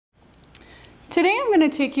Today I'm going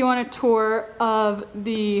to take you on a tour of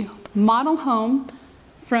the model home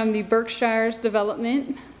from the Berkshires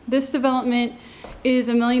development. This development is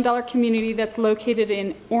a $1 million community that's located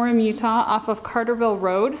in Orem, Utah off of Carterville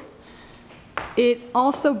Road. It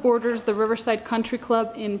also borders the Riverside Country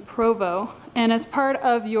Club in Provo, and as part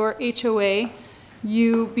of your HOA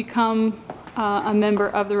you become a member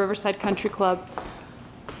of the Riverside Country Club.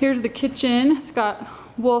 Here's the kitchen. It's got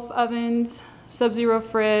Wolf ovens, Sub-Zero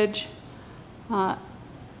fridge,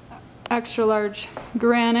 extra large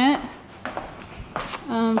granite,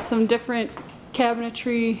 some different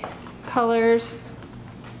cabinetry colors.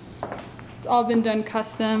 It's all been done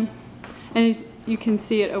custom, and as you can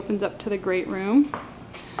see, it opens up to the great room.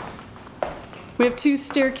 We have 2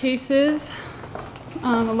 staircases,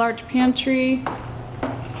 a large pantry,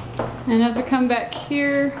 and as we come back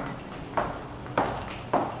here,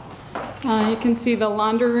 you can see the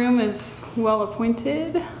laundry room is well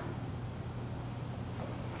appointed.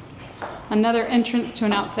 Another entrance to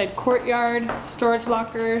an outside courtyard, storage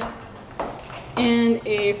lockers, and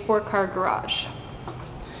a 4-car garage.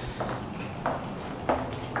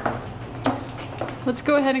 Let's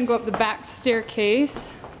go ahead and go up the back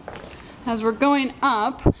staircase. As we're going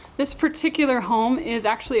up, this particular home is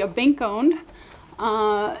actually a bank-owned,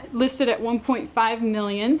 listed at $1.5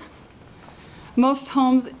 million. Most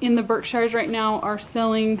homes in the Berkshires right now are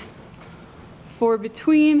selling for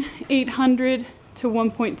between $800,000 to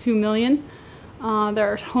 $1.2 million.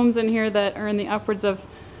 There are homes in here that are in the upwards of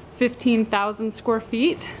 15,000 square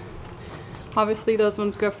feet. Obviously those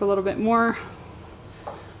ones go for a little bit more,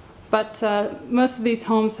 but most of these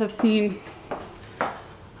homes have seen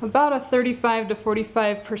about a 35 to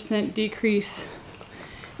 45% decrease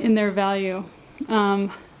in their value.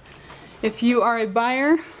 If you are a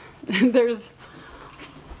buyer, there's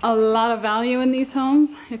a lot of value in these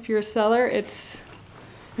homes. If you're a seller, it's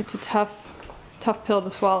a tough pill to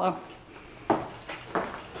swallow.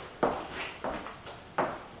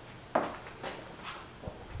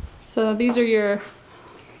 So these are your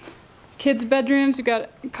kids' bedrooms. You've got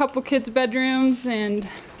a couple kids' bedrooms and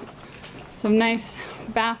some nice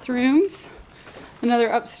bathrooms. Another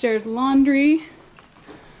upstairs laundry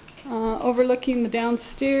overlooking the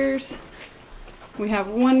downstairs. We have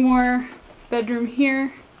one more bedroom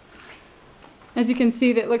here. As you can see,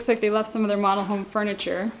 it looks like they left some of their model home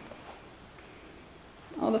furniture.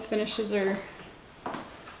 All the finishes are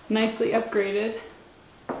nicely upgraded.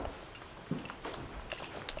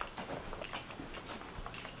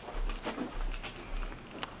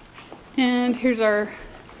 And here's our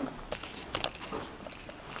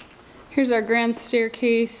grand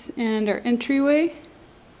staircase and our entryway.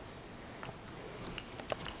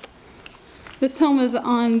 This home is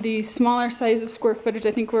on the smaller size of square footage.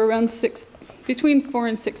 I think we're around between 4,000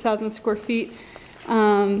 and 6,000 square feet.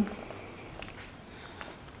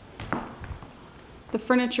 The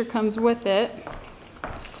furniture comes with it.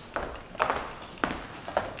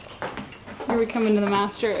 Here we come into the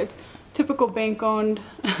master. It's typical bank-owned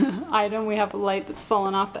item. We have a light that's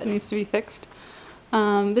fallen off that needs to be fixed.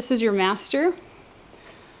 This is your master.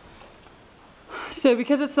 So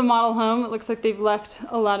because it's a model home, it looks like they've left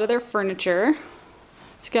a lot of their furniture.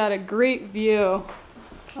 It's got a great view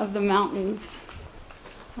of the mountains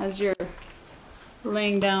as you're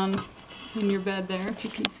laying down in your bed there, if you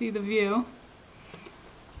can see the view.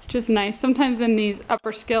 Which is nice. Sometimes in these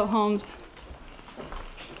upper scale homes,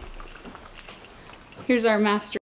 here's our master